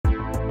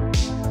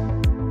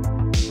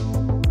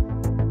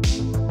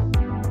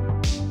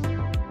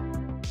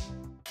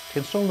To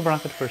install the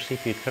bracket for a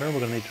CPU cooler, we're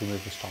going to need to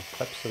remove the stock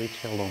clips that each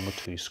held on with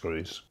 2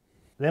 screws.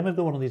 Then we've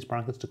got one of these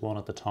brackets to go on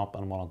at the top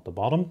and one at the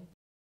bottom.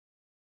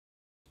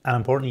 And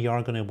importantly, you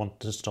are going to want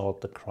to install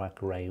it the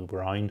correct way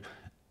round.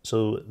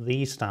 So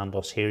these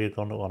standoffs here, you're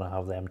going to want to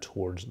have them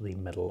towards the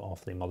middle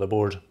of the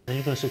motherboard. Then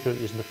you're going to secure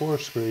it using the 4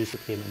 screws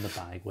that came in the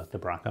bag with the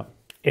bracket.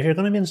 If you're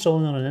going to be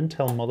installing on an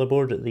Intel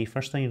motherboard, the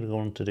first thing you're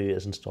going to do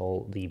is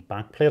install the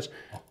backplate.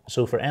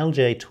 So for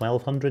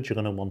LJ1200, you're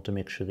going to want to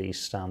make sure these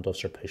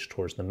standoffs are pushed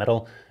towards the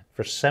middle.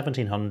 For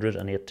 1700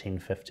 and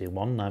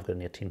 1851, I've got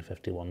an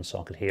 1851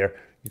 socket here,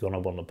 you're going to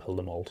want to pull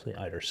them all to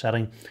the outer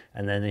setting,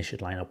 and then they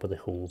should line up with the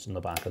holes in the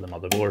back of the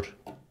motherboard.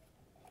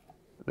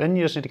 Then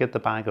you just need to get the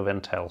bag of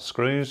Intel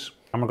screws,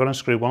 and we're going to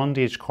screw one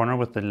into each corner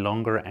with the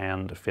longer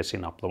end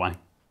facing up the way.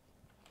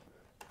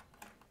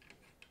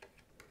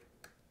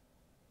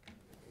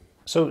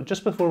 So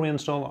just before we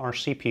install our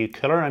CPU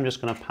cooler, I'm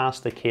just going to pass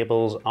the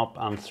cables up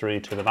and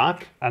through to the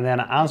back. And then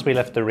as we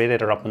lift the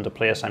radiator up into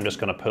place, I'm just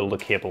going to pull the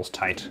cables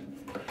tight.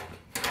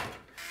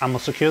 And we'll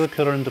secure the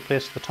cooler into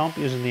place at the top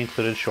using the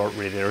included short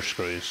radiator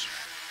screws.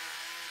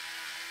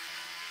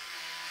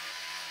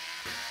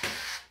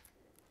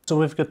 So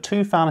we've got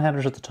 2 fan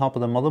headers at the top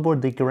of the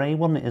motherboard. The grey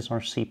one is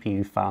our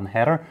CPU fan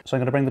header. So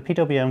I'm going to bring the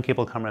PWM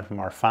cable coming in from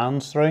our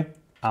fans through,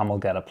 and we'll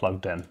get it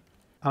plugged in.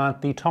 And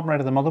at the top right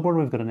of the motherboard,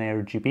 we've got an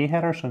ARGB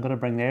header, so I'm going to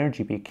bring the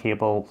ARGB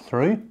cable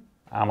through,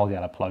 and we'll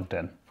get it plugged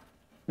in.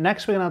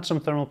 Next, we can add some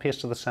thermal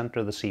paste to the centre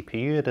of the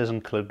CPU. It is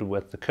included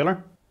with the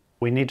cooler.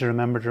 We need to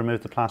remember to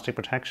remove the plastic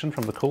protection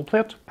from the cold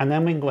plate, and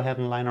then we can go ahead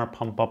and line our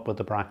pump up with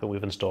the bracket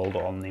we've installed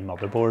on the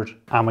motherboard.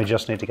 And we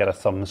just need to get a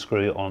thumb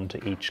screw onto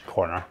each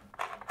corner.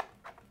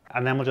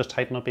 And then we'll just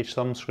tighten up each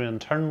thumb screw in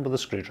turn with a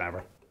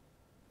screwdriver.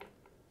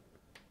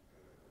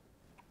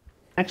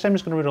 Next, I'm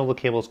just going to route all the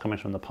cables coming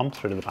from the pump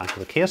through to the back of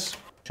the case.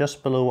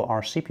 Just below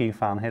our CPU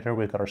fan header,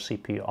 we've got our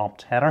CPU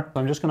opt header. So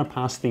I'm just going to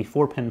pass the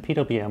 4-pin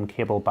PWM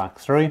cable back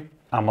through,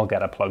 and we'll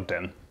get it plugged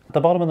in. At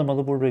the bottom of the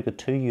motherboard, we've got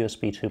 2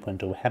 USB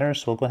 2.0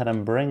 headers, so we'll go ahead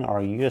and bring our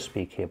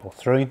USB cable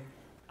through,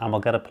 and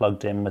we'll get it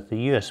plugged in with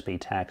the USB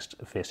text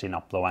facing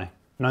up the way.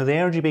 Now the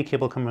RGB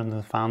cable coming from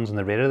the fans and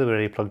the radiator that we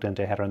already plugged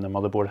into a header in the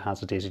motherboard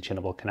has a daisy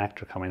chainable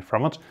connector coming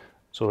from it.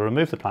 So we'll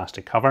remove the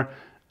plastic cover,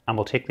 and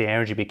we'll take the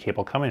RGB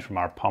cable coming from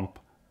our pump,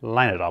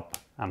 line it up,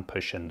 and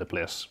push into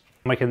place.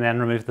 We can then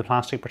remove the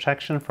plastic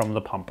protection from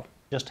the pump.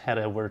 Just head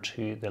over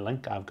to the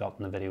link I've got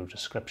in the video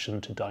description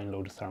to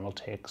download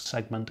Thermaltake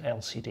Segment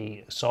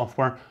LCD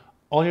software.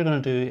 All you're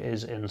going to do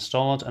is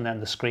install it, and then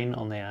the screen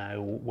on the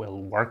I/O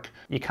will work.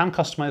 You can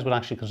customize what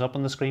actually comes up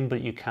on the screen,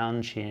 but you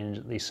can change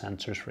the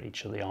sensors for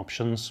each of the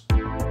options.